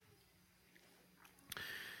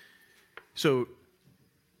So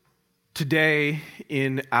today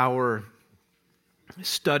in our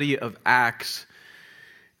study of Acts,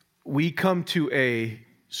 we come to a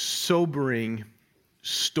sobering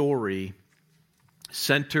story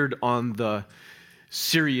centered on the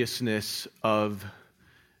seriousness of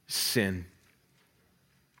sin.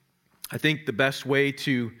 I think the best way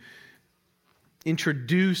to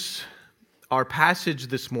introduce our passage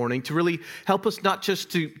this morning, to really help us not just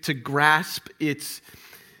to grasp its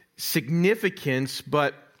significance,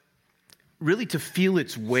 but really to feel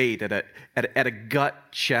its weight at a gut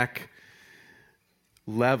check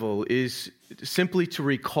level, is simply to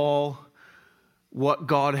recall what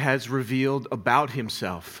God has revealed about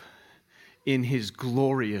himself in his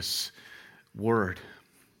glorious word.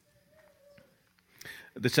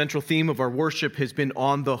 The central theme of our worship has been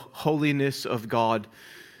on the holiness of God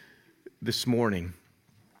this morning.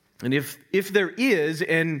 And if there is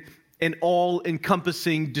an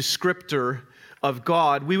all-encompassing descriptor of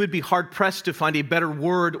God, we would be hard-pressed to find a better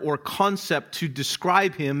word or concept to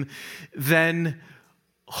describe him than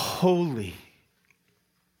holy.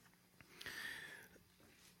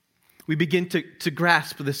 We begin to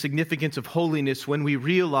grasp the significance of holiness when we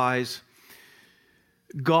realize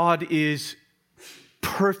God is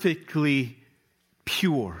perfectly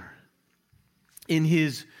pure in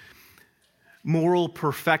his moral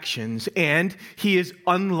perfections, and he is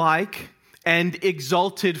unlike and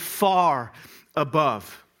exalted far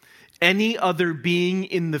above any other being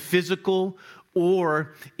in the physical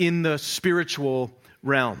or in the spiritual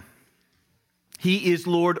realm. He is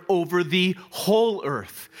Lord over the whole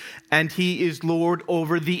earth, and he is Lord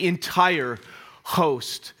over the entire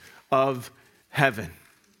host of heaven.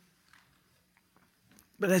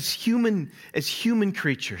 But as human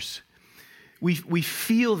creatures, we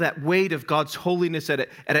feel that weight of God's holiness at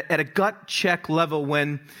a gut check level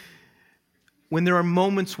when there are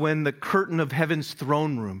moments when the curtain of heaven's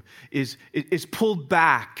throne room is pulled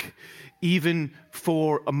back even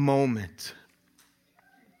for a moment.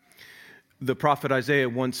 The prophet Isaiah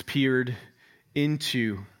once peered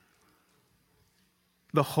into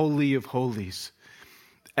the Holy of Holies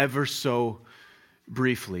ever so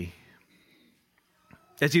briefly.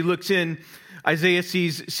 As he looks in, Isaiah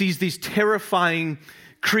sees these terrifying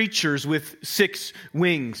creatures with 6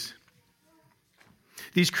 wings.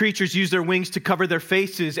 These creatures use their wings to cover their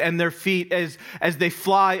faces and their feet as they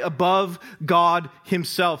fly above God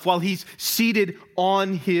himself while he's seated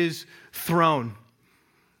on his throne,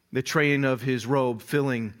 the train of his robe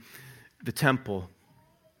filling the temple.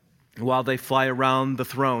 While they fly around the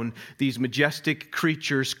throne, these majestic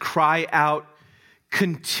creatures cry out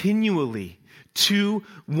continually to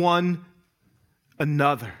one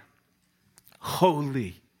another,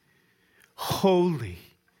 "Holy, holy,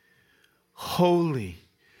 holy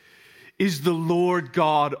is the Lord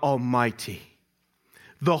God Almighty.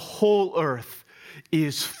 The whole earth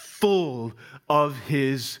is full of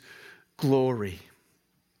his glory."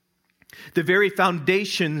 The very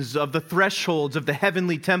foundations of the thresholds of the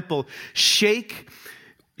heavenly temple shake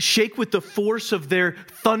with the force of their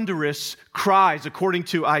thunderous cries, according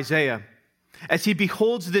to Isaiah. As he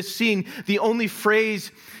beholds this scene, the only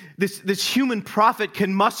phrase this human prophet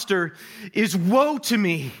can muster is, "Woe to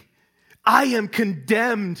me! I am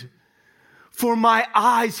condemned, for my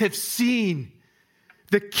eyes have seen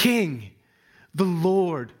the King, the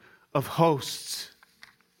Lord of hosts.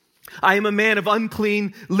 I am a man of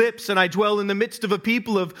unclean lips, and I dwell in the midst of a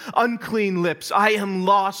people of unclean lips. I am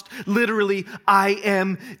lost. Literally, I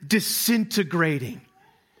am disintegrating."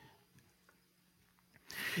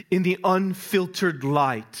 In the unfiltered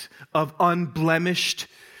light of unblemished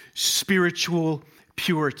spiritual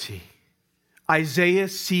purity, Isaiah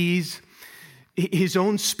sees his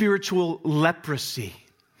own spiritual leprosy.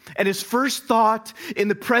 And his first thought in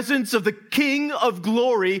the presence of the King of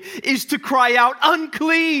glory is to cry out,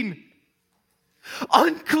 "Unclean!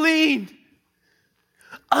 Unclean!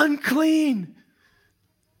 Unclean!"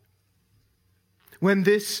 When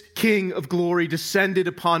this King of glory descended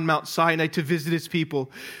upon Mount Sinai to visit his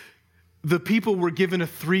people, the people were given a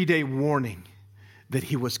 3-day warning that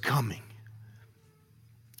he was coming.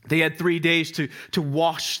 They had 3 days to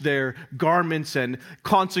wash their garments and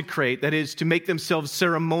consecrate, that is, to make themselves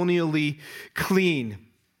ceremonially clean.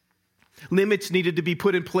 Limits needed to be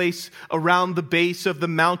put in place around the base of the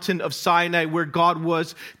mountain of Sinai where God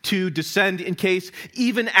was to descend in case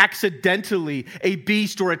even accidentally a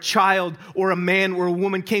beast or a child or a man or a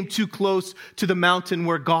woman came too close to the mountain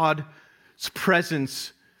where God's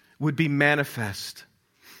presence would be manifest,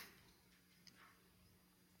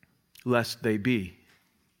 lest they be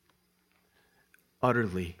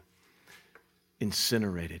utterly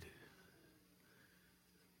incinerated.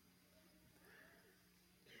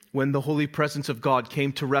 when the holy presence of God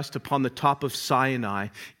came to rest upon the top of Sinai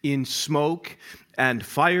in smoke and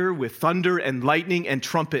fire with thunder and lightning and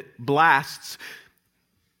trumpet blasts.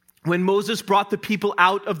 When Moses brought the people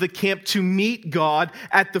out of the camp to meet God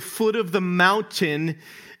at the foot of the mountain,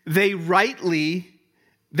 they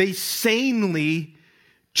sanely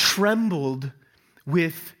trembled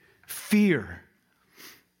with fear.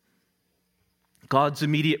 God's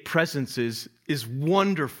immediate presence is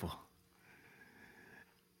wonderful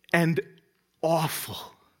and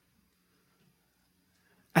awful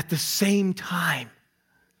at the same time,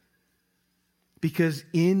 because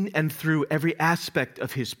in and through every aspect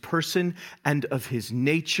of his person and of his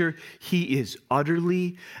nature, he is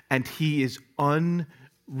utterly and he is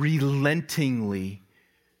unrelentingly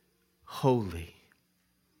holy.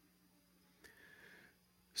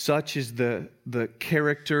 Such is the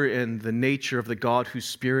character and the nature of the God whose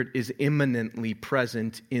Spirit is immanently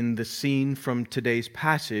present in the scene from today's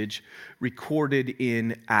passage recorded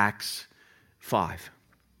in Acts 5.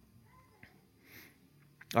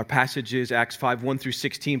 Our passage is Acts 5, 1 through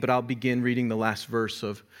 16, but I'll begin reading the last verse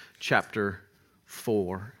of chapter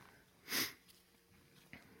 4.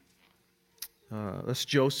 That's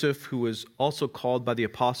Joseph, who was also called by the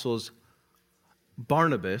apostles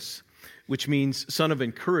Barnabas, which means son of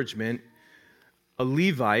encouragement, a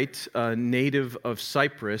Levite, a native of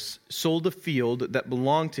Cyprus, sold a field that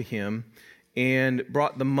belonged to him and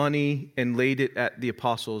brought the money and laid it at the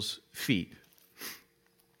apostles' feet.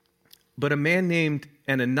 But a man named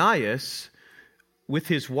Ananias, with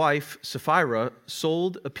his wife Sapphira,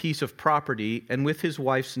 sold a piece of property, and with his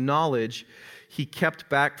wife's knowledge, he kept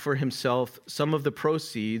back for himself some of the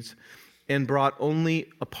proceeds and brought only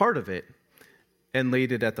a part of it and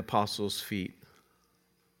laid it at the apostles' feet.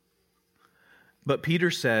 But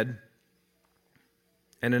Peter said,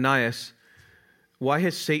 Ananias, why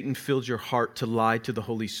has Satan filled your heart to lie to the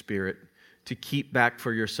Holy Spirit, to keep back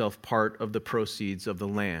for yourself part of the proceeds of the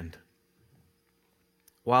land?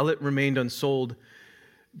 While it remained unsold,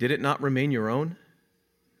 did it not remain your own?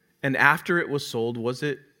 And after it was sold, was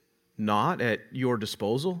it not at your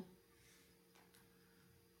disposal?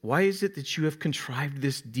 Why is it that you have contrived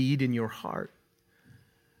this deed in your heart?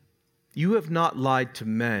 You have not lied to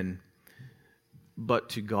men, but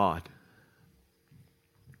to God.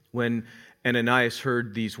 When Ananias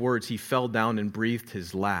heard these words, he fell down and breathed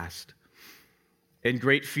his last. And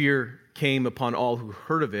great fear came upon all who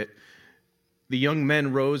heard of it. The young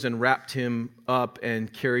men rose and wrapped him up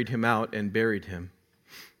and carried him out and buried him.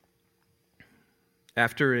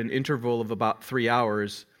 After an interval of about 3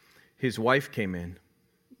 hours, his wife came in,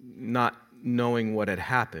 not knowing what had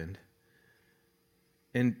happened.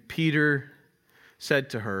 And Peter said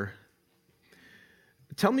to her,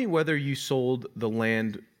 tell me whether you sold the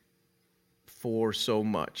land for so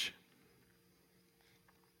much.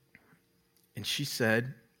 And she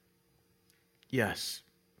said, yes,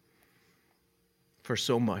 for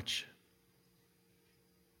so much.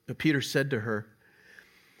 But Peter said to her,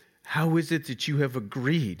 how is it that you have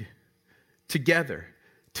agreed together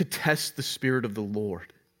to test the Spirit of the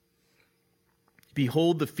Lord?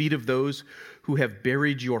 Behold, the feet of those who have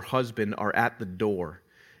buried your husband are at the door,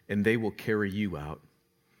 and they will carry you out.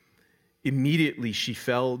 Immediately she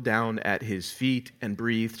fell down at his feet and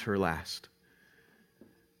breathed her last.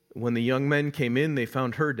 When the young men came in, they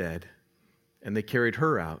found her dead, and they carried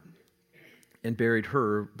her out and buried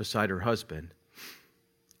her beside her husband.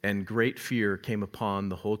 And great fear came upon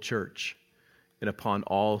the whole church and upon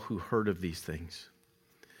all who heard of these things.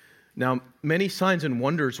 Now, many signs and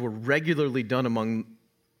wonders were regularly done among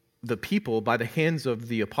the people by the hands of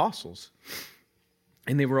the apostles,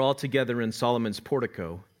 and they were all together in Solomon's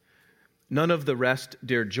portico. None of the rest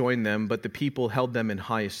dared join them, but the people held them in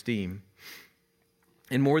high esteem.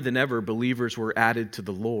 And more than ever, believers were added to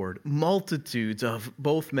the Lord, multitudes of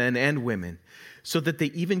both men and women, so that they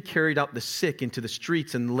even carried out the sick into the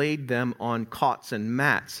streets and laid them on cots and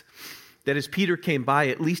mats, that as Peter came by,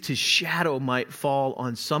 at least his shadow might fall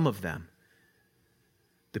on some of them.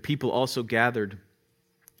 The people also gathered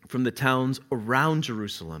from the towns around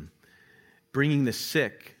Jerusalem, bringing the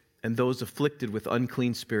sick and those afflicted with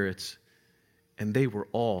unclean spirits, and they were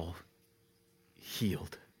all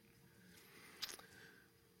healed.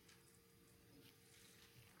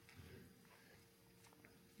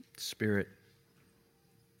 Spirit,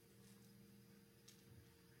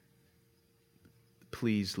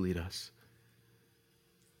 please lead us.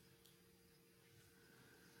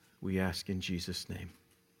 We ask in Jesus' name.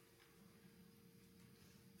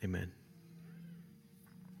 Amen.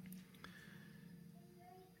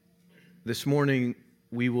 This morning,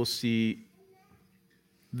 we will see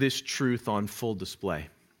this truth on full display.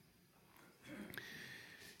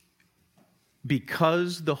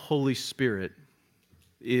 because the Holy Spirit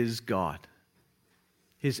is God,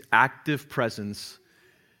 his active presence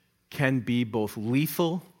can be both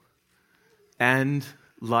lethal and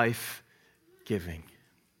life-giving.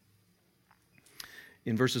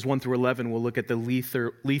 In verses 1 through 11, we'll look at the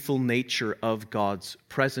lethal nature of God's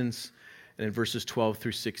presence. And in verses 12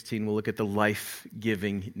 through 16, we'll look at the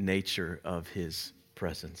life-giving nature of his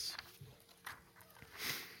presence.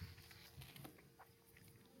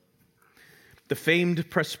 The famed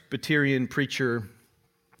Presbyterian preacher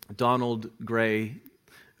Donald Gray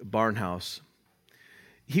Barnhouse,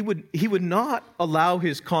 he would not allow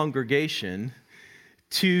his congregation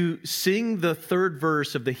to sing the third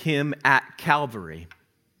verse of the hymn At Calvary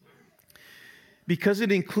because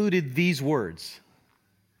it included these words: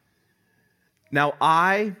 "Now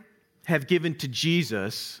I have given to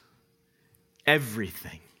Jesus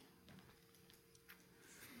everything."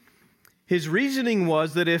 His reasoning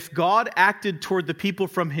was that if God acted toward the people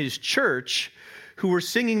from his church who were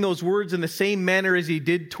singing those words in the same manner as he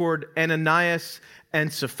did toward Ananias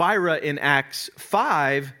and Sapphira in Acts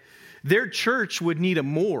 5, their church would need a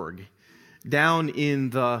morgue down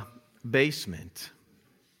in the basement.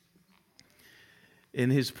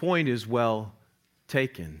 And his point is well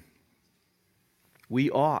taken. We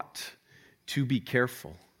ought to be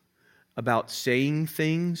careful about saying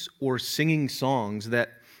things or singing songs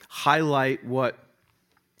that highlight what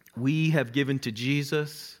we have given to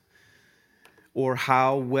Jesus or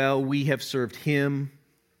how well we have served him.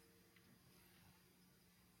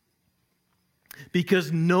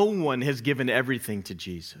 Because no one has given everything to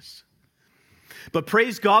Jesus. But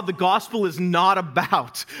praise God, the gospel is not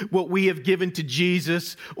about what we have given to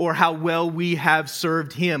Jesus or how well we have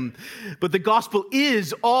served him. But the gospel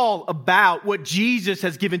is all about what Jesus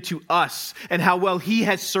has given to us and how well he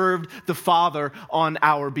has served the Father on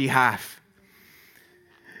our behalf.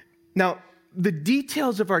 Now, the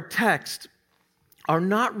details of our text are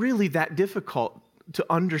not really that difficult to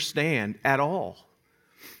understand at all.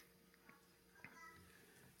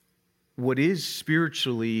 What is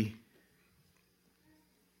spiritually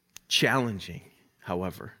challenging,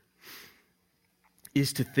 however,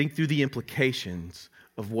 is to think through the implications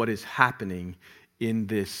of what is happening in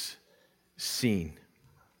this scene.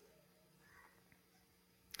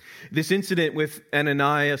 This incident with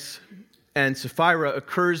Ananias and Sapphira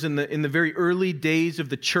occurs in the very early days of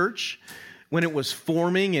the church when it was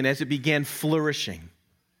forming and as it began flourishing.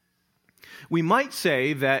 We might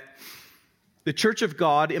say that the church of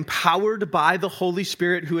God, empowered by the Holy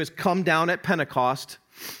Spirit who has come down at Pentecost,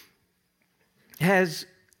 has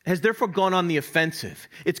therefore gone on the offensive.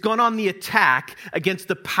 It's gone on the attack against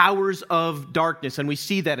the powers of darkness. And we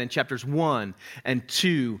see that in chapters 1 and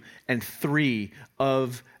 2 and 3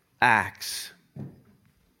 of Acts.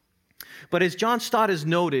 But as John Stott has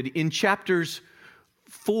noted, in chapters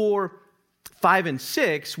 4, 5, and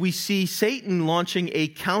 6, we see Satan launching a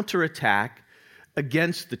counterattack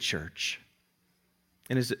against the church.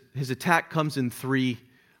 And his attack comes in three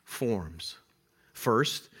forms.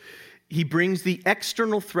 First, he brings the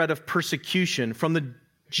external threat of persecution from the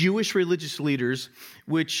Jewish religious leaders,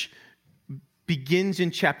 which begins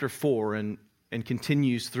in chapter 4 and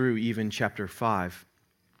continues through even chapter 5.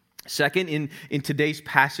 Second, in today's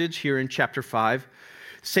passage here in chapter 5,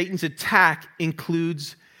 Satan's attack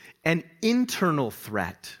includes an internal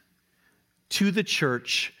threat to the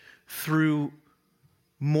church through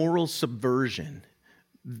moral subversion.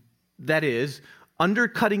 That is,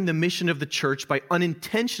 undercutting the mission of the church by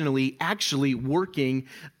unintentionally actually working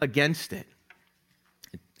against it,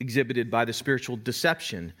 exhibited by the spiritual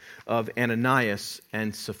deception of Ananias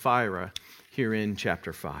and Sapphira here in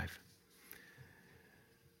chapter 5.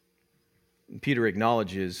 Peter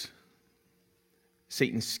acknowledges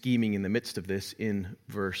Satan's scheming in the midst of this in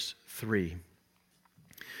verse 3.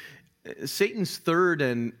 Satan's third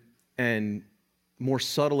and more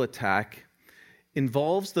subtle attack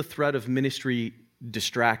involves the threat of ministry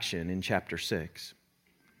distraction in chapter 6.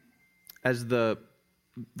 As the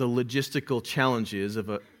logistical challenges of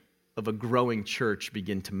a growing church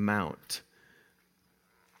begin to mount,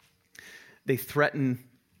 they threaten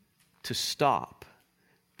to stop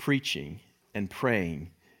preaching and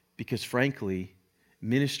praying because, frankly,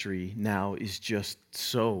 ministry now is just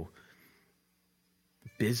so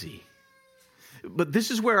busy. But this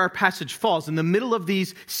is where our passage falls, in the middle of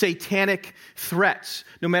these satanic threats,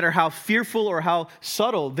 no matter how fearful or how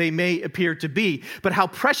subtle they may appear to be. But how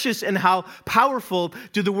precious and how powerful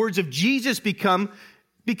do the words of Jesus become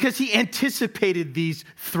because he anticipated these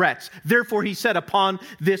threats. Therefore, he said, upon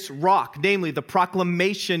this rock, namely the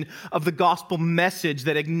proclamation of the gospel message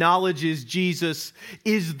that acknowledges Jesus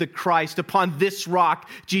is the Christ. Upon this rock,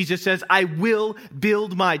 Jesus says, I will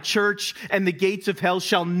build my church, and the gates of hell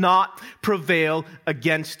shall not prevail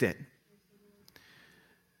against it.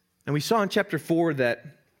 And we saw in chapter 4 that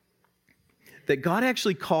God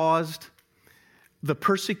actually caused the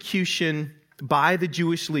persecution by the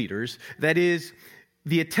Jewish leaders, that is,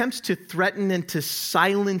 the attempts to threaten and to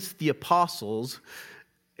silence the apostles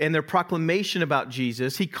and their proclamation about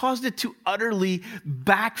Jesus, he caused it to utterly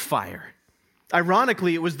backfire.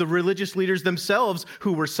 Ironically, it was the religious leaders themselves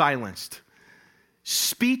who were silenced,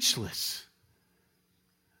 speechless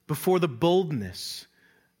before the boldness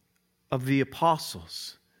of the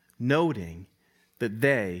apostles, noting that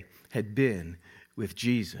they had been with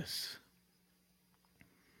Jesus.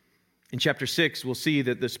 In chapter 6, we'll see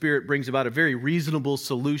that the Spirit brings about a very reasonable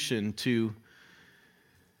solution to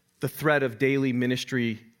the threat of daily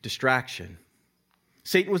ministry distraction.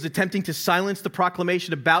 Satan was attempting to silence the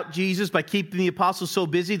proclamation about Jesus by keeping the apostles so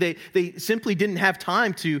busy they simply didn't have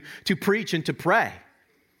time to preach and to pray.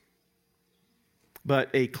 But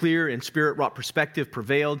a clear and Spirit-wrought perspective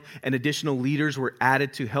prevailed, and additional leaders were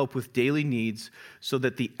added to help with daily needs so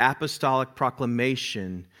that the apostolic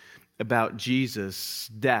proclamation about Jesus'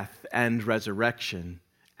 death and resurrection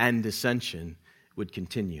and ascension would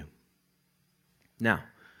continue. Now,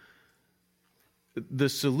 the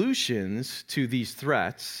solutions to these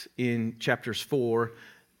threats in chapters 4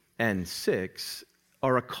 and 6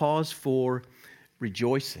 are a cause for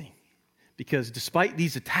rejoicing. Because despite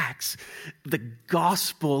these attacks, the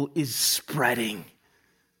gospel is spreading.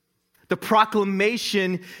 The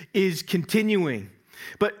proclamation is continuing.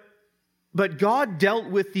 But God dealt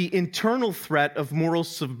with the internal threat of moral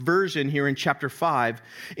subversion here in chapter 5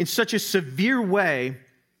 in such a severe way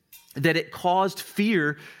that it caused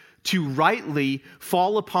fear to rightly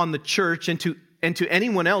fall upon the church and to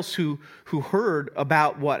anyone else who heard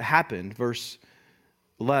about what happened. Verse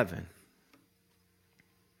 11.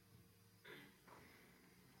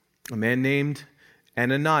 A man named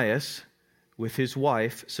Ananias, with his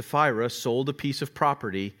wife Sapphira, sold a piece of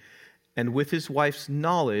property, and with his wife's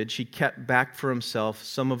knowledge, he kept back for himself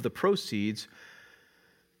some of the proceeds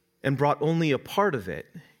and brought only a part of it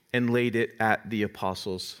and laid it at the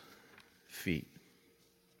apostles' feet.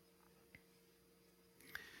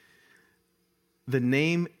 The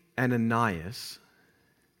name Ananias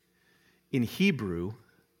in Hebrew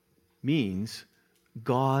means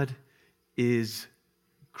God is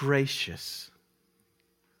gracious.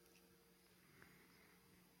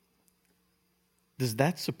 Does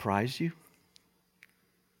that surprise you?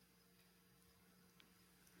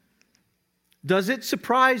 Does it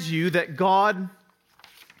surprise you that God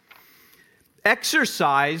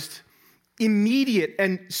exercised immediate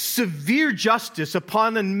and severe justice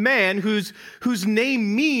upon a man whose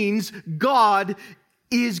name means God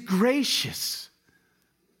is gracious?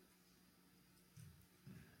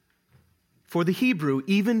 For the Hebrew,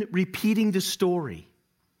 even repeating the story,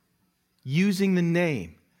 using the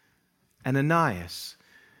name Ananias,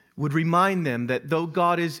 would remind them that though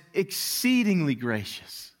God is exceedingly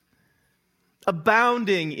gracious,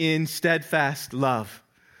 abounding in steadfast love,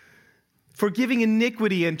 forgiving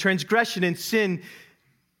iniquity and transgression and sin,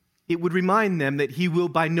 it would remind them that he will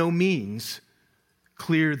by no means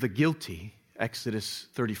clear the guilty. Exodus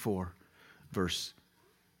 34, verse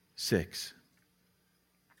 6.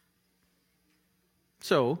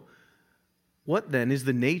 So, what then is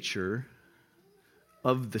the nature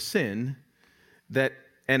of the sin that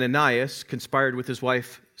Ananias conspired with his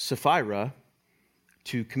wife Sapphira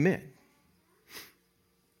to commit?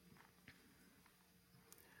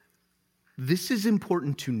 This is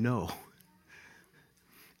important to know.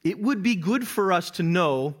 It would be good for us to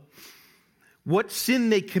know what sin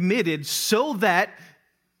they committed so that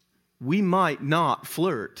we might not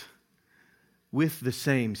flirt with the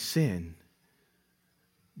same sin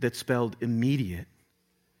that spelled immediate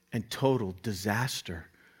and total disaster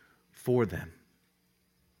for them.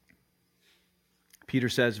 Peter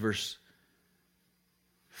says, verse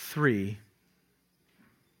 3,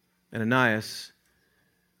 Ananias,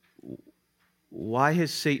 why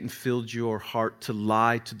has Satan filled your heart to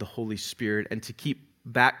lie to the Holy Spirit and to keep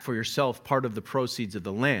back for yourself part of the proceeds of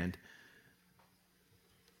the land?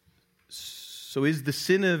 So is the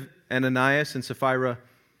sin of Ananias and Sapphira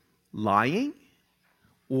lying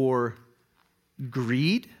or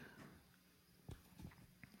greed?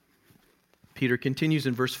 Peter continues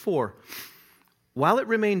in verse 4. While it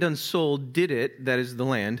remained unsold, did it, that is the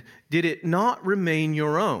land, did it not remain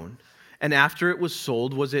your own? And after it was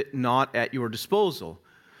sold, was it not at your disposal?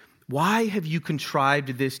 Why have you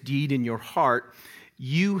contrived this deed in your heart?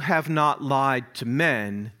 You have not lied to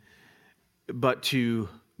men, but to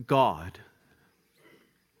God.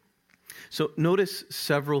 So notice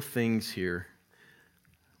several things here.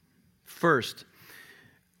 First,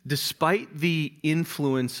 despite the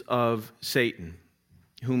influence of Satan,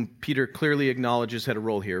 whom Peter clearly acknowledges had a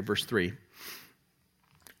role here, verse 3,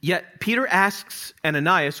 yet Peter asks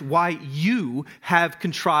Ananias why you have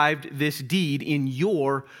contrived this deed in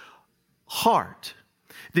your heart.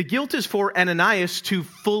 The guilt is for Ananias to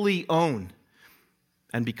fully own.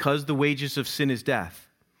 And because the wages of sin is death,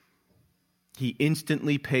 he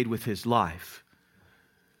instantly paid with his life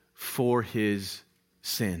for his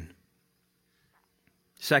sin.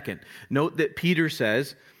 Second, note that Peter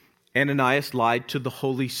says Ananias lied to the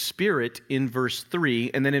Holy Spirit in verse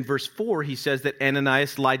 3, and then in verse 4 he says that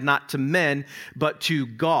Ananias lied not to men, but to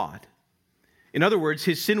God. In other words,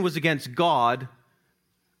 his sin was against God,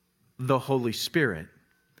 the Holy Spirit,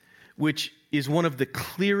 which is one of the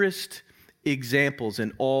clearest examples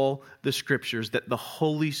in all the Scriptures that the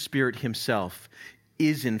Holy Spirit himself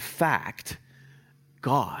is in fact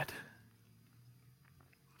God.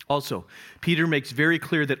 Also, Peter makes very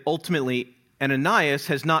clear that ultimately Ananias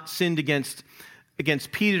has not sinned against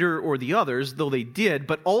Peter or the others, though they did,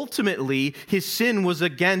 but ultimately his sin was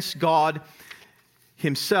against God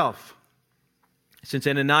himself. Since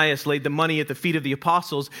Ananias laid the money at the feet of the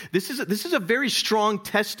apostles, this is a very strong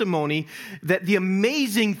testimony that the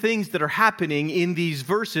amazing things that are happening in these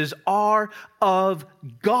verses are of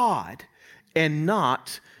God and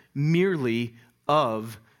not merely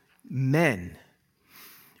of men.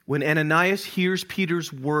 When Ananias hears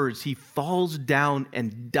Peter's words, he falls down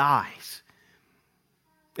and dies.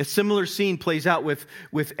 A similar scene plays out with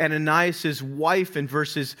Ananias' wife in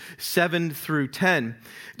verses 7 through 10.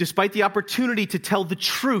 Despite the opportunity to tell the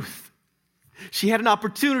truth, she had an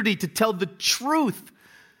opportunity to tell the truth.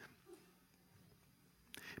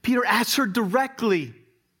 Peter asks her directly.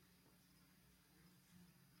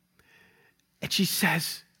 And she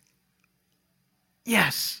says,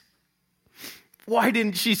 yes. Why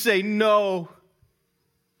didn't she say no?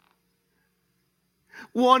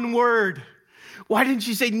 One word. Why didn't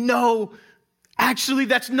she say, no, actually,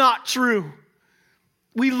 that's not true.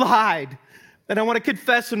 We lied. And I want to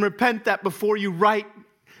confess and repent that before you right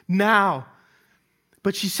now.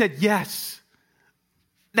 But she said, yes,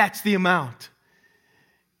 that's the amount.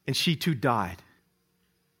 And she too died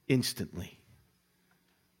instantly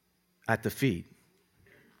at the feet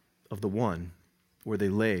of the one where they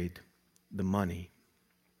laid the money.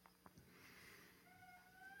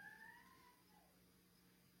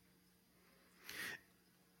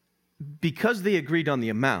 Because they agreed on the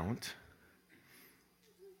amount,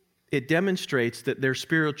 it demonstrates that their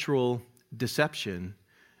spiritual deception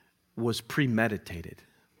was premeditated.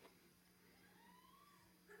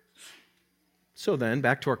 So then,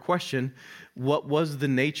 back to our question, what was the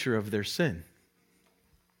nature of their sin?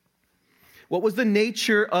 What was the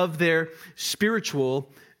nature of their spiritual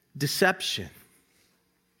deception?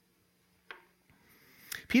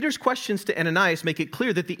 Peter's questions to Ananias make it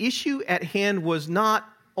clear that the issue at hand was not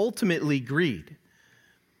ultimately greed.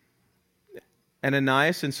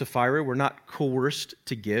 Ananias and Sapphira were not coerced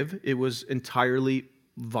to give. It was entirely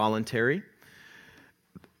voluntary.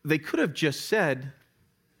 They could have just said,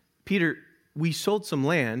 Peter, we sold some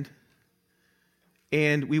land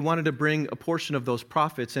and we wanted to bring a portion of those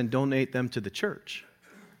profits and donate them to the church.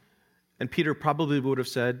 And Peter probably would have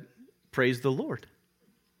said, praise the Lord.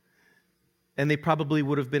 And they probably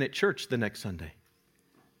would have been at church the next Sunday.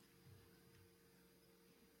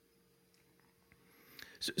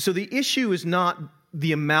 So the issue is not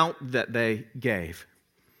the amount that they gave.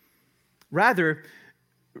 Rather,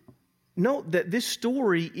 note that this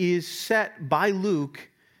story is set by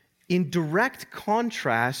Luke in direct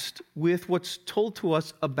contrast with what's told to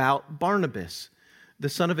us about Barnabas, the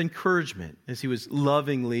son of encouragement, as he was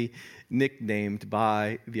lovingly nicknamed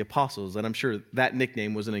by the apostles. And I'm sure that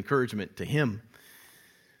nickname was an encouragement to him.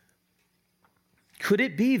 Could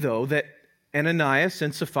it be, though, that Ananias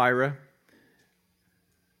and Sapphira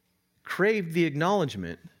craved the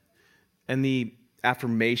acknowledgement and the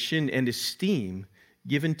affirmation and esteem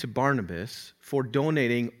given to Barnabas for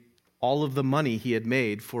donating all of the money he had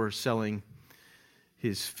made for selling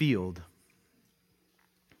his field?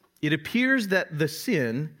 It appears that the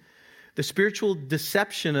sin, the spiritual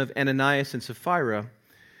deception of Ananias and Sapphira,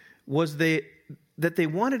 was that they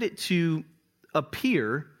wanted it to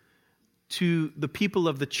appear to the people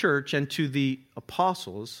of the church and to the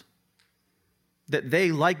apostles that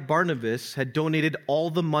they, like Barnabas, had donated all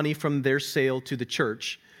the money from their sale to the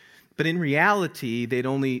church, but in reality, they'd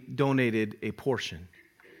only donated a portion.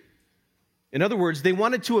 In other words, they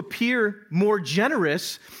wanted to appear more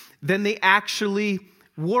generous than they actually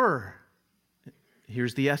were.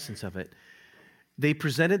 Here's the essence of it. They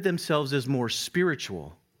presented themselves as more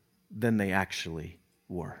spiritual than they actually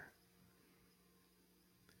were.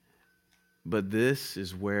 But this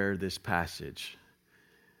is where this passage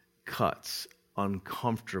cuts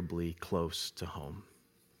uncomfortably close to home.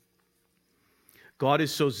 God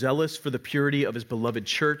is so zealous for the purity of his beloved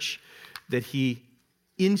church that he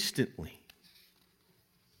instantly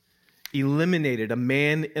eliminated a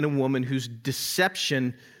man and a woman whose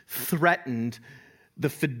deception threatened the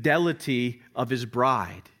fidelity of his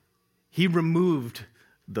bride. He removed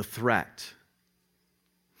the threat.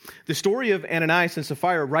 The story of Ananias and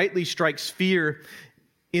Sapphira rightly strikes fear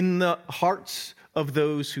in the hearts of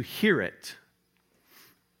those who hear it.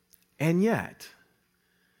 And yet,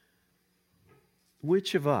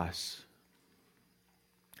 which of us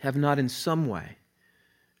have not in some way,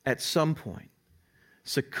 at some point,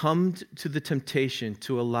 succumbed to the temptation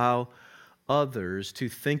to allow others to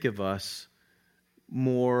think of us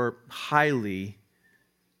more highly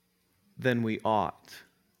than we ought?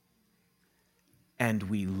 And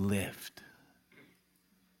we lived.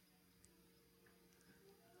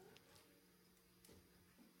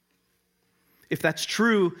 If that's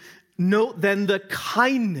true, note then the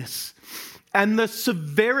kindness and the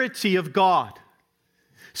severity of God.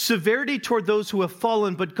 Severity toward those who have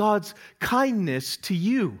fallen, but God's kindness to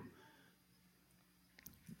you.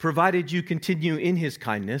 Provided you continue in his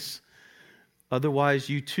kindness, otherwise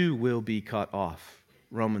you too will be cut off.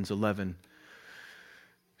 Romans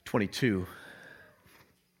 11:22.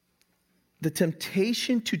 The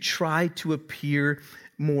temptation to try to appear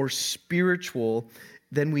more spiritual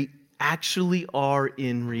than we actually are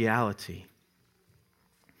in reality.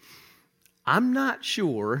 I'm not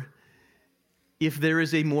sure if there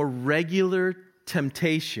is a more regular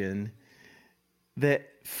temptation that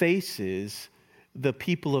faces the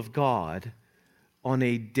people of God on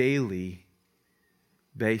a daily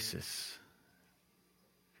basis.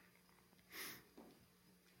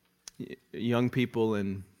 Young people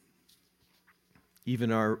and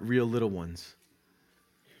even our real little ones.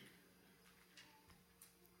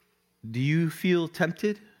 Do you feel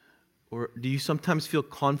tempted? Or do you sometimes feel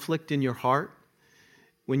conflict in your heart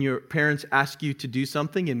when your parents ask you to do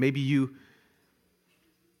something and maybe you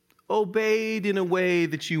obeyed in a way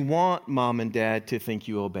that you want mom and dad to think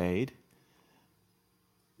you obeyed?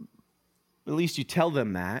 At least you tell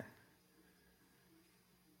them that.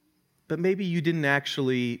 But maybe you didn't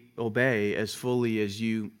actually obey as fully as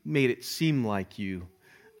you made it seem like you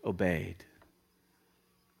obeyed.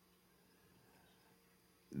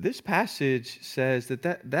 This passage says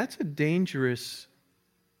that's a dangerous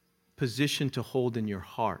position to hold in your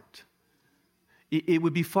heart. It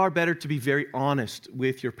would be far better to be very honest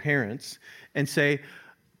with your parents and say,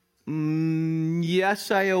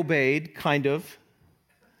 yes, I obeyed, kind of,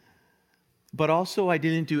 but also I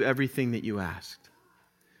didn't do everything that you asked.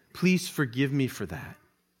 Please forgive me for that.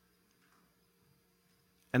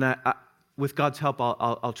 And I with God's help,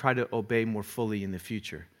 I'll try to obey more fully in the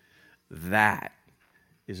future. That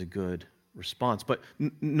is a good response. But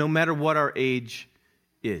no matter what our age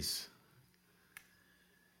is,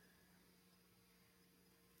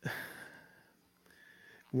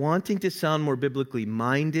 wanting to sound more biblically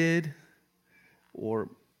minded or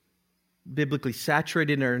biblically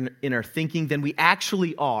saturated in our thinking than we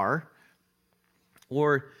actually are,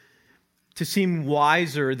 or to seem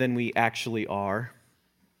wiser than we actually are,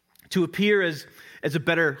 to appear as a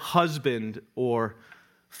better husband or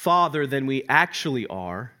father than we actually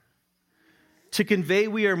are, to convey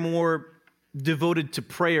we are more devoted to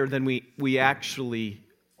prayer than we actually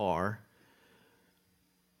are,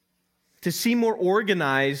 to seem more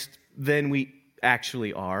organized than we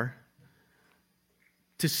actually are,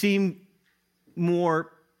 to seem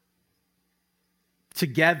more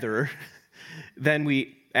together than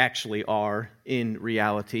we actually are in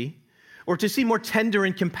reality, or to seem more tender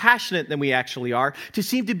and compassionate than we actually are, to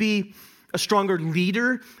seem to be a stronger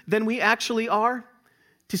leader than we actually are,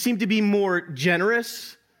 to seem to be more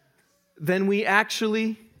generous than we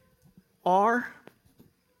actually are,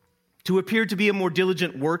 to appear to be a more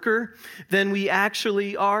diligent worker than we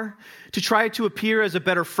actually are, to try to appear as a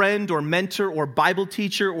better friend or mentor or Bible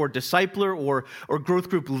teacher or discipler or growth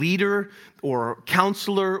group leader or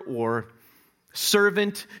counselor or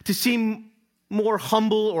servant, to seem more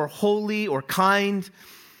humble or holy or kind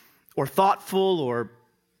or thoughtful or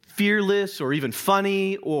fearless or even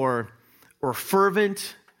funny or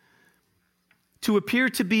fervent, to appear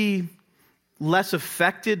to be less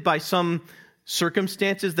affected by some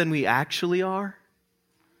circumstances than we actually are,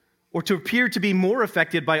 or to appear to be more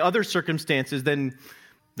affected by other circumstances than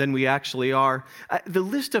we actually are. The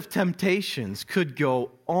list of temptations could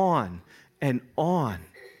go on and on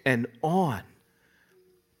and on.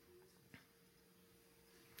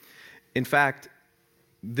 In fact,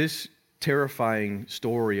 this terrifying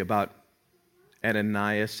story about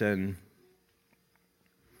Ananias and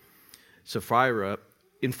Sapphira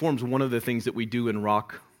informs one of the things that we do in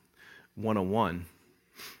Rock 101.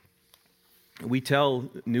 We tell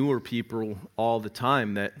newer people all the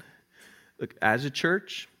time that, look, as a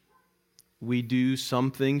church, we do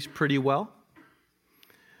some things pretty well.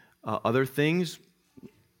 Other things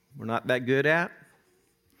we're not that good at.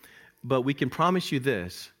 But we can promise you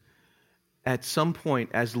this: at some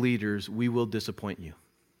point as leaders, we will disappoint you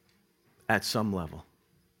at some level.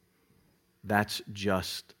 That's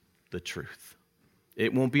just the truth.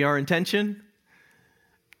 It won't be our intention,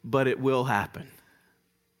 but it will happen.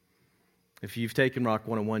 If you've taken Rock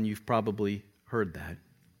 101, you've probably heard that.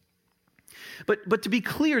 But to be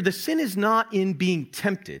clear, the sin is not in being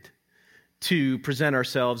tempted to present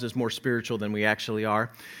ourselves as more spiritual than we actually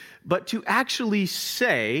are, but to actually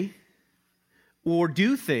say or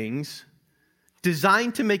do things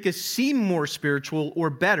designed to make us seem more spiritual or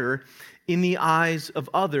better in the eyes of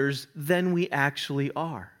others than we actually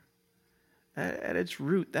are. At its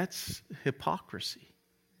root, that's hypocrisy.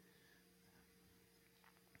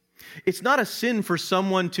 It's not a sin for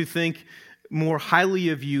someone to think more highly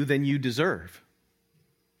of you than you deserve.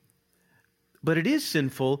 But it is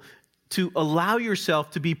sinful to allow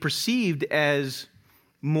yourself to be perceived as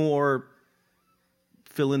more,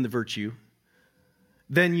 fill in the virtue,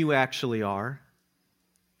 than you actually are,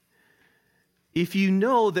 if you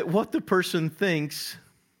know that what the person thinks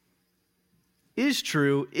is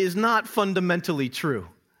true is not fundamentally true,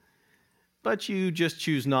 but you just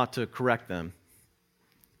choose not to correct them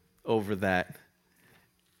over that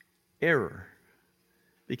error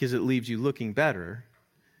because it leaves you looking better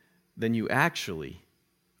than you actually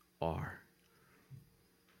are.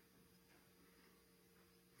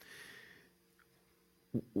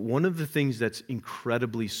 One of the things that's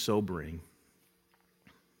incredibly sobering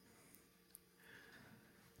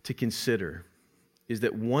to consider is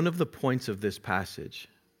that one of the points of this passage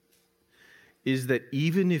is that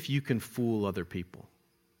even if you can fool other people,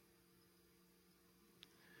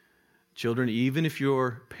 children, even if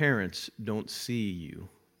your parents don't see you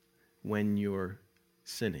when you're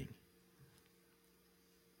sinning,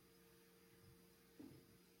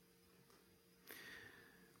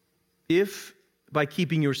 if by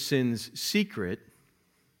keeping your sins secret,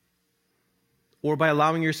 or by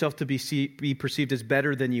allowing yourself to be perceived as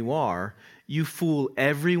better than you are, you fool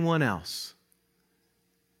everyone else,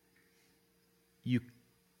 you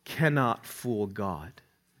cannot fool God,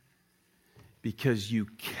 because you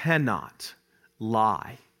cannot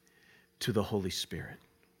lie to the Holy Spirit.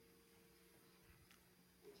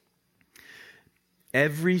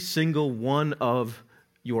 Every single one of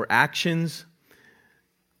your actions,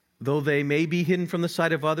 though they may be hidden from the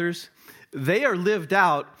sight of others, they are lived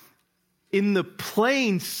out in the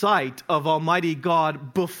plain sight of Almighty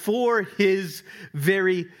God before His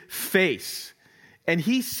very face. And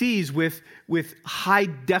He sees with high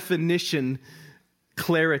definition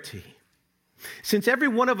clarity. Since every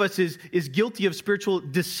one of us is guilty of spiritual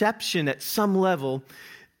deception at some level,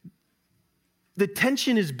 the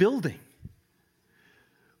tension is building.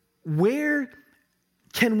 Where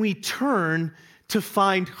can we turn to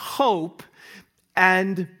find hope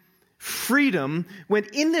and freedom when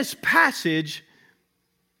in this passage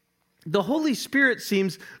the Holy Spirit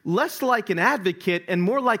seems less like an advocate and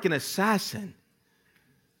more like an assassin?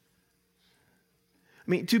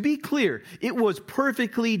 I mean, to be clear, it was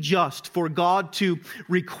perfectly just for God to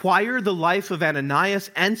require the life of Ananias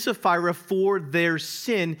and Sapphira for their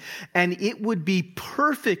sin, and it would be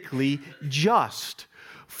perfectly just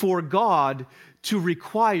for God to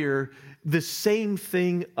require the same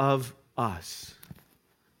thing of us.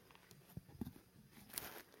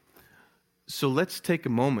 So let's take a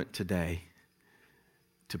moment today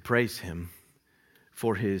to praise Him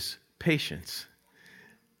for His patience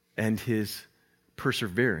and His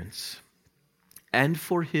perseverance and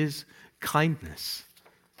for His kindness.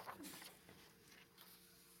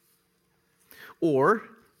 Or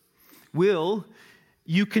will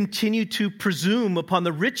you continue to presume upon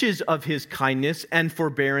the riches of His kindness and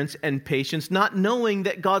forbearance and patience, not knowing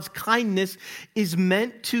that God's kindness is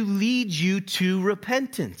meant to lead you to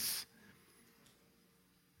repentance?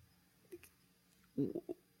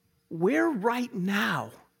 Where right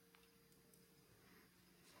now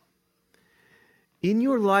in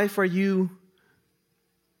your life are you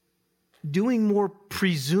doing more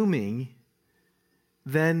presuming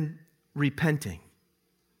than repenting.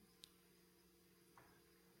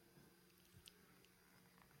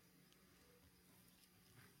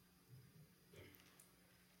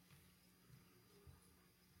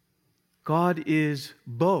 God is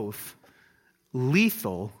both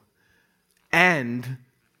lethal and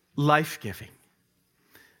life-giving.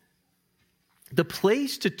 The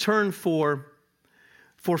place to turn for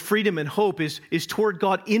freedom and hope is toward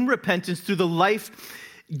God in repentance through the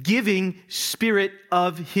life-giving Spirit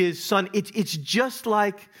of His Son. It's just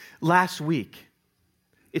like last week.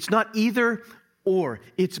 It's not either or.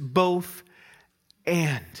 It's both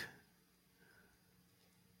and.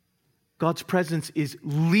 God's presence is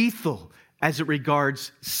lethal as it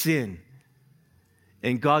regards sin.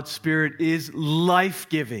 And God's Spirit is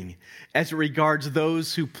life-giving as it regards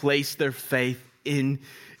those who place their faith in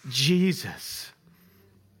Jesus.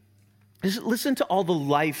 Listen to all the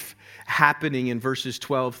life happening in verses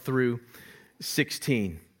 12 through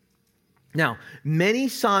 16. Now, many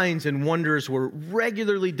signs and wonders were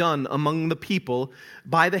regularly done among the people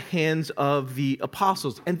by the hands of the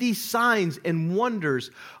apostles. And these signs and wonders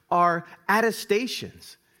are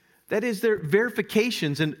attestations. That is, they're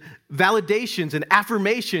verifications and validations and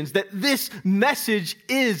affirmations that this message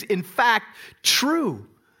is, in fact, true.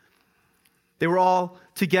 They were all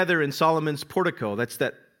together in Solomon's portico. That's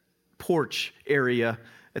that porch area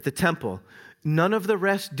at the temple. None of the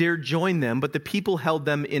rest dared join them, but the people held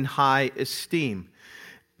them in high esteem.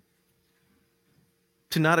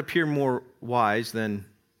 To not appear more wise than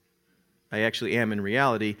I actually am in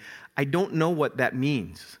reality, I don't know what that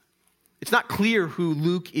means. It's not clear who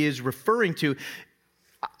Luke is referring to.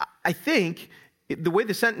 I think the way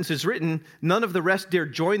the sentence is written, none of the rest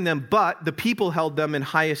dared join them, but the people held them in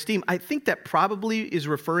high esteem. I think that probably is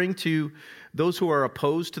referring to those who are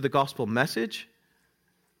opposed to the gospel message.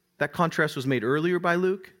 That contrast was made earlier by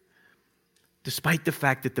Luke. Despite the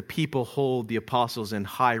fact that the people hold the apostles in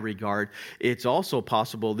high regard, it's also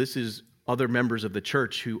possible this is other members of the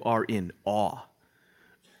church who are in awe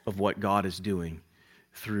of what God is doing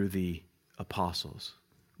through the apostles.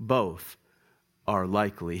 Both are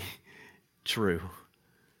likely true.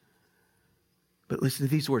 But listen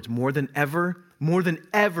to these words. More than ever,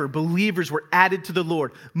 believers were added to the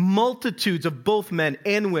Lord, multitudes of both men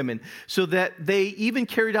and women, so that they even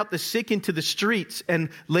carried out the sick into the streets and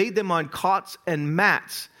laid them on cots and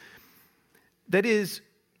mats. That is,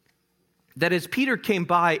 that as Peter came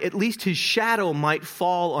by, at least his shadow might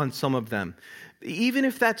fall on some of them, even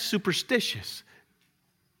if that's superstitious.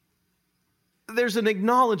 There's an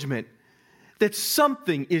acknowledgement that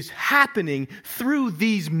something is happening through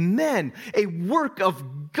these men. A work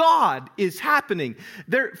of God is happening.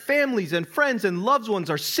 Their families and friends and loved ones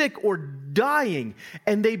are sick or dying,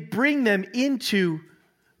 and they bring them into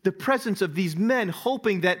the presence of these men,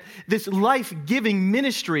 hoping that this life-giving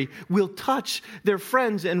ministry will touch their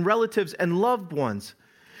friends and relatives and loved ones.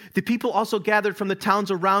 The people also gathered from the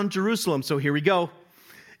towns around Jerusalem. So here we go.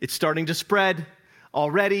 It's starting to spread.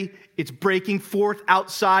 Already, it's breaking forth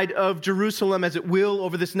outside of Jerusalem, as it will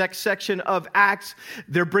over this next section of Acts.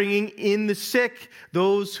 They're bringing in the sick,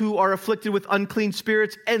 those who are afflicted with unclean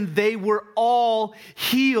spirits, and they were all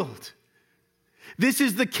healed. This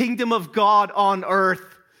is the kingdom of God on earth.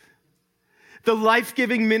 The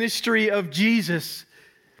life-giving ministry of Jesus.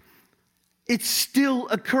 It's still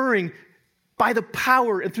occurring by the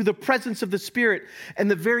power and through the presence of the Spirit and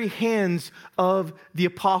the very hands of the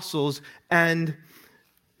apostles and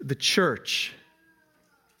the church.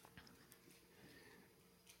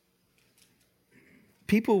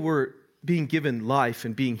 People were being given life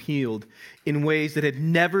and being healed in ways that had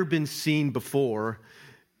never been seen before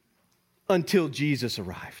until Jesus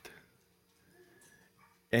arrived.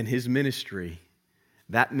 And his ministry,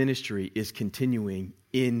 that ministry is continuing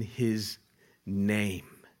in his name.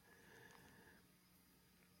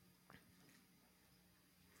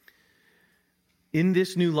 In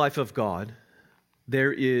this new life of God,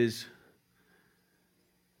 there is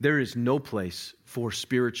no place for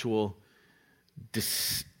spiritual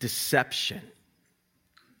deception.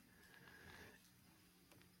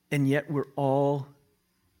 And yet we're all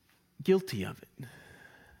guilty of it.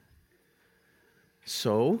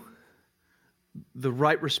 So, the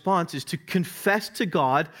right response is to confess to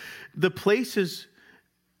God the places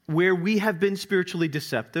where we have been spiritually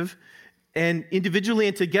deceptive. And individually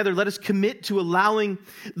and together, let us commit to allowing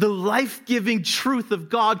the life-giving truth of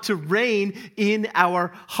God to reign in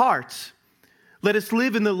our hearts. Let us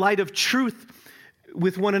live in the light of truth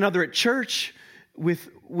with one another at church, with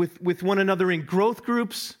one another in growth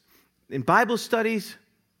groups, in Bible studies.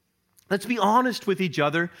 Let's be honest with each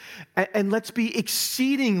other, and let's be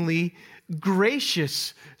exceedingly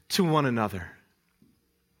gracious to one another.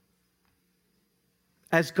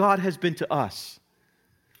 as God has been to us.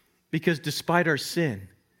 Because despite our sin,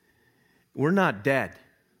 we're not dead.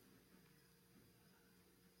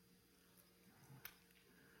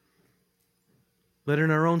 But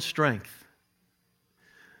in our own strength,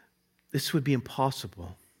 this would be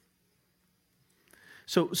impossible.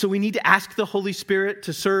 So we need to ask the Holy Spirit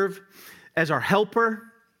to serve as our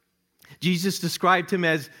helper. Jesus described him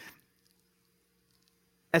as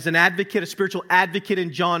an advocate, a spiritual advocate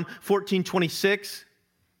in John 14:26.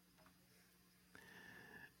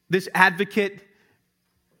 This advocate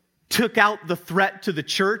took out the threat to the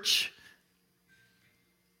church.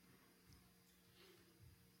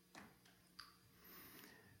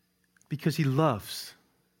 Because he loves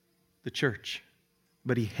the church,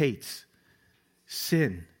 but he hates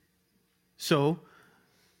sin. So,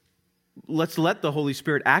 let's let the Holy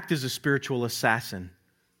Spirit act as a spiritual assassin,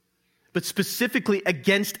 but specifically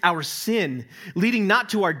against our sin, leading not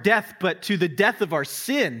to our death, but to the death of our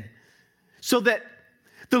sin, so that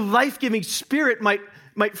the life-giving Spirit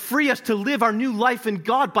might free us to live our new life in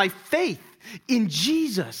God by faith in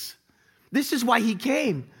Jesus. This is why he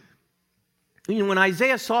came. You know, when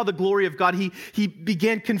Isaiah saw the glory of God, he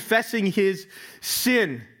began confessing his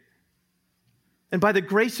sin. And by the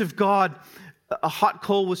grace of God, a hot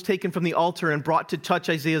coal was taken from the altar and brought to touch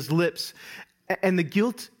Isaiah's lips. And the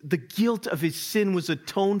guilt of his sin was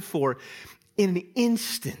atoned for in an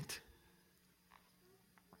instant.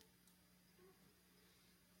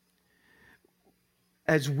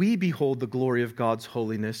 As we behold the glory of God's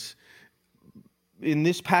holiness, in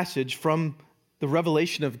this passage from the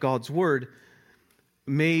revelation of God's word,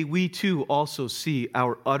 may we too also see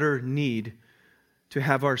our utter need to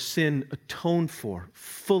have our sin atoned for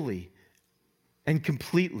fully and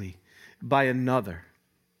completely by another.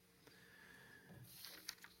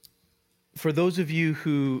 For those of you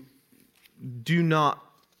who do not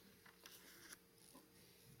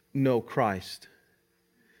know Christ,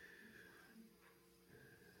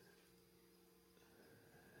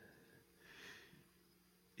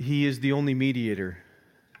 he is the only mediator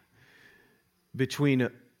between a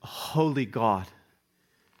holy God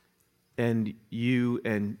and you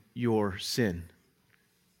and your sin.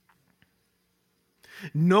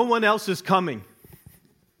 No one else is coming.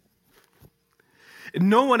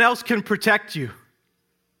 No one else can protect you.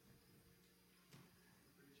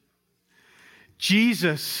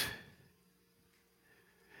 Jesus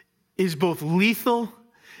is both lethal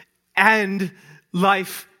and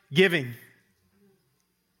life-giving.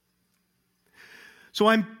 So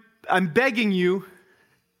I'm begging you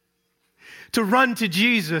to run to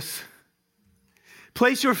Jesus.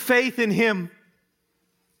 Place your faith in him.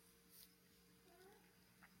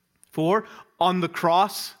 For on the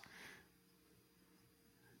cross,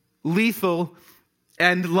 lethal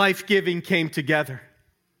and life-giving came together.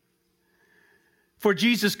 For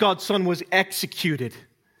Jesus, God's Son, was executed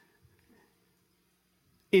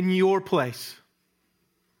in your place,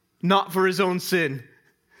 not for his own sin,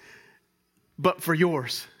 but for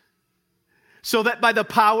yours. So that by the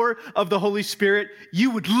power of the Holy Spirit,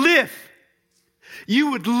 you would live.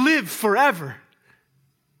 You would live forever.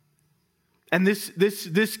 And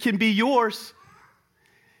this can be yours.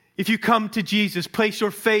 If you come to Jesus, place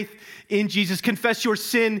your faith in Jesus, confess your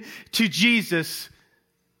sin to Jesus,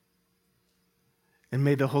 and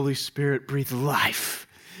may the Holy Spirit breathe life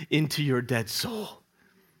into your dead soul.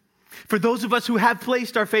 For those of us who have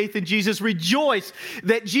placed our faith in Jesus, rejoice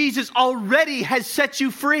that Jesus already has set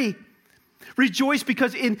you free. Rejoice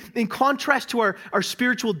because in contrast to our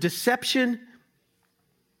spiritual deception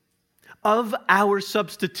of our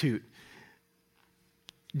substitute,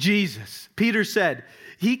 Jesus, Peter said,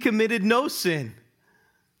 he committed no sin.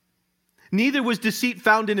 Neither was deceit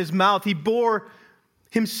found in his mouth. He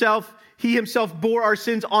himself bore our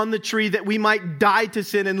sins on the tree that we might die to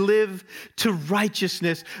sin and live to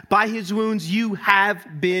righteousness. By his wounds you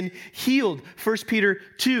have been healed. 1 Peter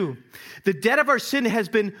 2. The debt of our sin has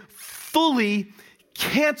been fully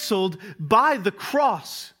canceled by the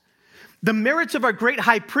cross. The merits of our great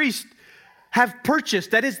high priest have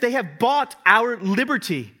purchased, that is, they have bought our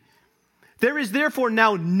liberty. There is therefore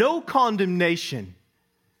now no condemnation,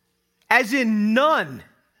 as in none,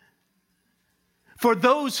 for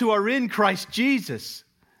those who are in Christ Jesus.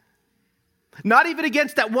 Not even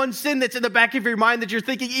against that one sin that's in the back of your mind that you're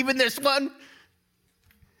thinking, even this one?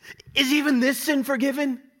 Is even this sin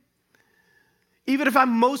forgiven? Even if I'm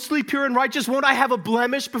mostly pure and righteous, won't I have a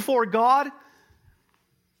blemish before God?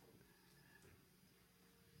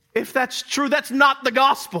 If that's true, that's not the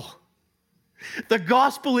gospel. The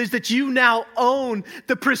gospel is that you now own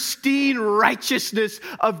the pristine righteousness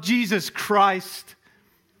of Jesus Christ.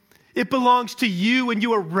 It belongs to you, and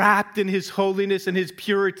you are wrapped in his holiness and his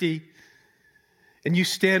purity. And you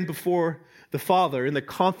stand before the Father in the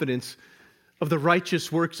confidence of the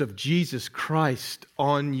righteous works of Jesus Christ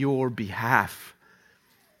on your behalf.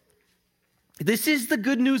 This is the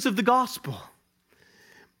good news of the gospel.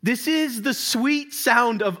 This is the sweet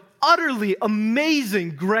sound of utterly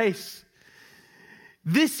amazing grace.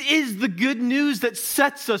 This is the good news that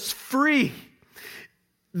sets us free.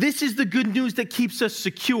 This is the good news that keeps us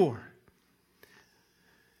secure.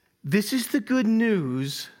 This is the good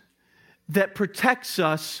news that protects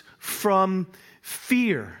us from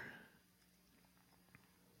fear.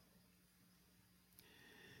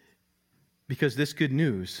 Because this good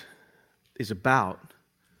news is about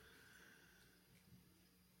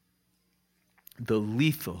the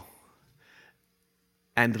lethal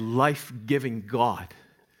and life-giving God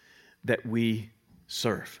that we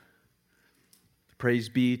serve. Praise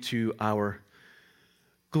be to our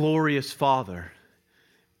glorious Father.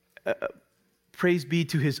 Praise be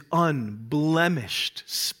to his unblemished,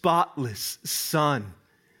 spotless Son.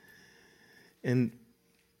 And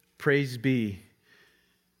praise be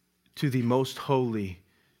to the most holy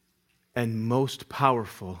and most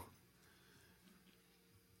powerful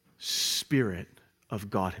Spirit of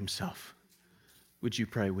God himself. Would you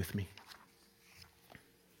pray with me?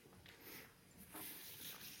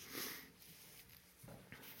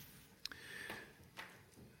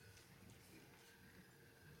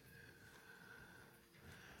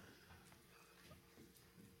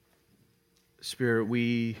 Spirit,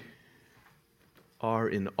 we are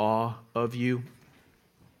in awe of you.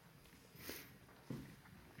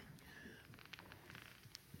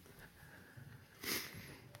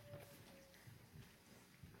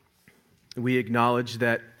 We acknowledge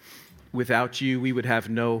that without you, we would have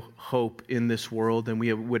no hope in this world, and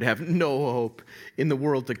we would have no hope in the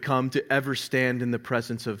world to come to ever stand in the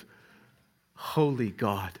presence of holy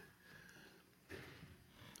God.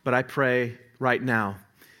 But I pray right now,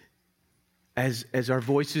 as our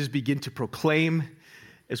voices begin to proclaim,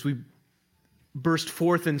 as we burst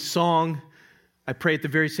forth in song, I pray at the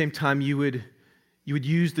very same time you would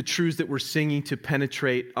use the truths that we're singing to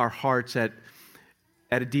penetrate our hearts at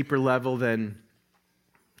a deeper level than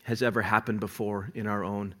has ever happened before in our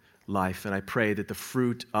own life. And I pray that the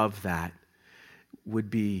fruit of that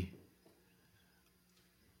would be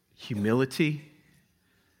humility,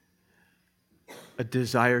 a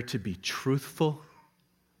desire to be truthful,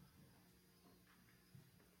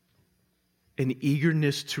 an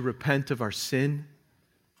eagerness to repent of our sin,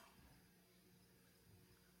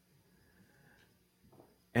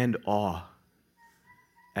 and awe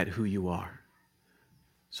at who you are.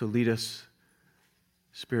 So lead us,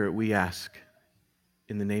 Spirit, we ask,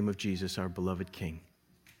 in the name of Jesus, our beloved King.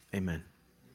 Amen.